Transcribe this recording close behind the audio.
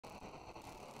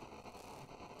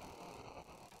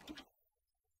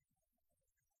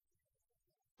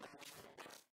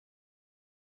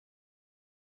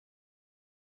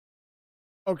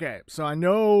Okay, so I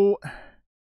know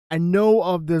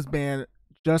of this band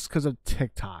just because of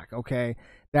TikTok. Okay,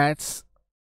 that's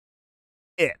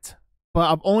it.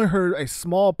 But I've only heard a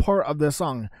small part of this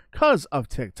song because of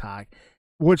TikTok,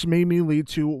 which made me lead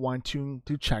to wanting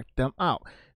to check them out.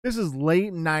 This is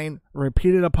Late Night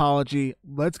Repeated Apology.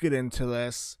 Let's get into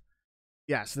this.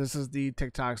 Yes, this is the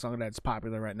TikTok song that's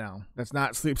popular right now. That's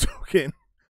not Sleep Token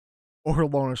or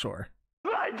Lona Shore. It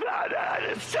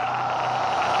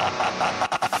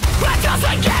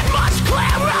doesn't get much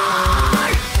clearer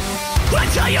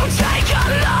until you take a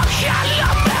look in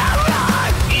the mirror.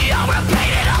 Your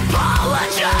repeated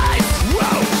apologies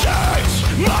won't change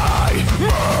my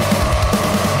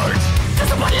mood.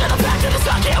 Disappointed in the fact that I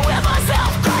can't with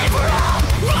myself, crying for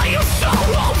help. Are you so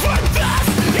over this?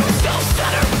 You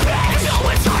self-centered bitch. No,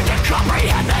 it's hard to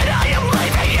comprehend that I am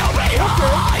leaving you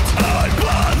behind. I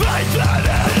believe that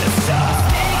it is time.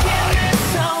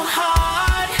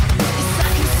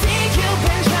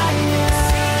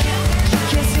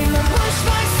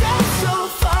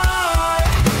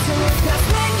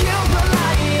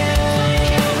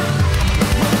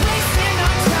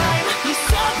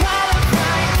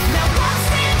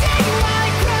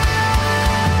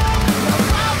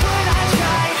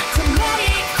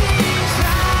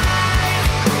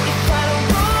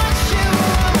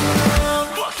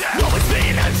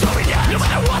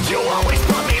 You always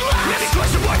put me last. Maybe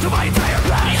question mark to my entire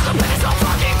past. The pen is all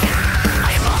fucking down.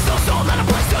 I am lost, no soul, not a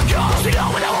place to go. You know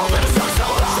when I won't let it so long.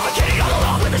 So I'm kidding all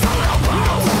along with this whole little bro.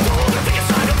 I think it's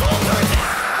time to falter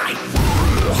die.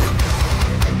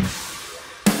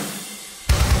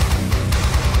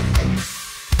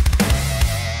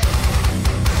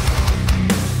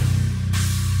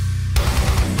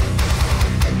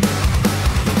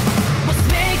 What's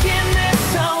making this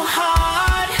so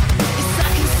hard is I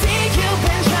can see you've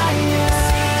been trying.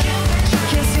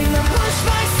 Can't seem to push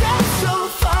myself so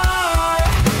far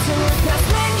to look past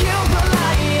when you were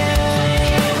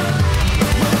lying.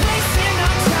 We're wasting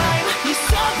our time. You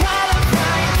saw part of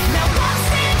mine. Now I'm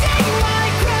standing my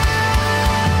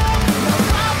ground. Now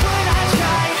why would I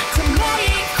try to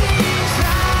make things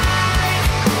right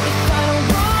if I don't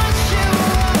want you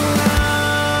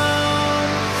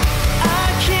around? I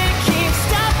can't keep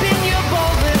stopping your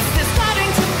boldness. They're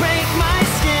starting to break my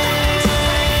skin.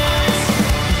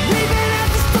 We've been at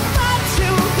this for far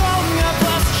too long. I've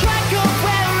lost track of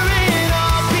where it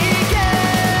all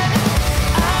began.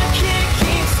 I can't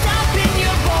keep stopping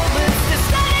your boldness. They're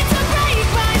starting to break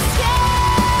my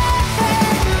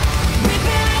skin. We've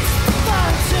been at this for far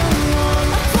too long.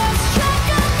 I've lost track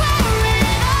of where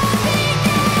it all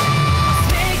began. What's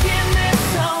making this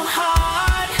so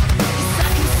hard is I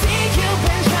can see you've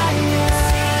been trying.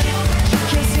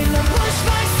 Can't seem to push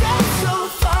myself so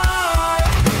far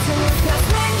to look past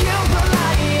when you were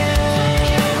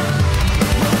lying.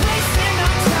 We're wasting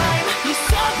our time. You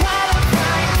saw part of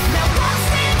mine. Now I'm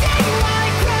standing my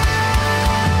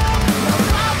ground. Now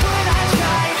why would I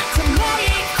try to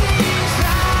make things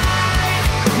right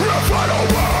if I don't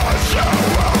want you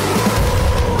around?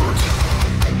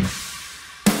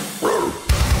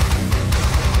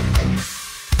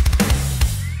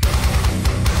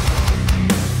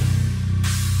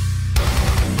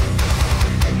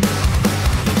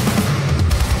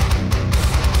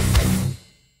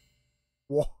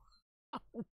 What?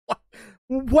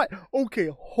 What? Okay,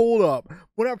 hold up.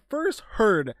 When I first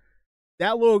heard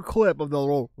that little clip of the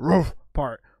little roof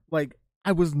part, like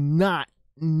I was not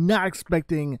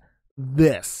expecting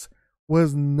this.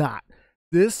 Was not.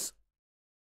 This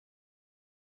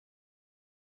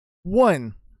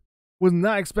one was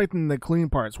not expecting the clean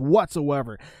parts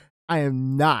whatsoever. I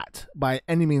am not by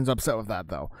any means upset with that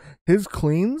though. His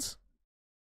cleans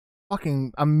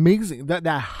fucking amazing. That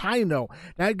high note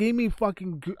that gave me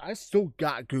fucking. I still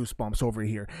got goosebumps over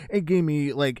here. It gave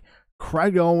me like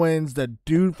Craig Owens, the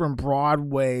dude from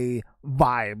Broadway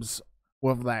vibes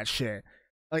with that shit.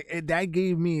 Like that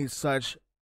gave me such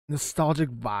nostalgic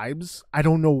vibes. I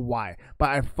don't know why, but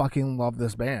I fucking love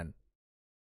this band.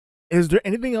 Is there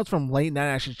anything else from Late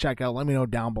Night I should check out? Let me know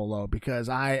down below because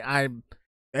I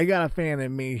got a fan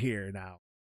in me here now.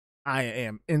 I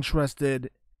am interested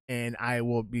and I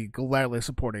will be gladly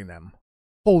supporting them.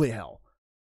 Holy hell.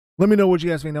 Let me know what you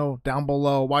guys may know down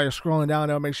below. While you're scrolling down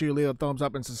there, make sure you leave a thumbs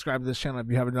up and subscribe to this channel if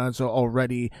you haven't done so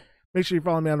already. Make sure you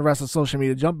follow me on the rest of social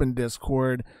media. Jump in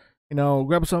Discord. You know,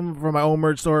 grab some from my own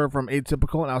merch store from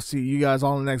Atpyical, and I'll see you guys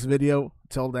all in the next video.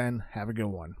 Till then, have a good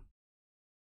one.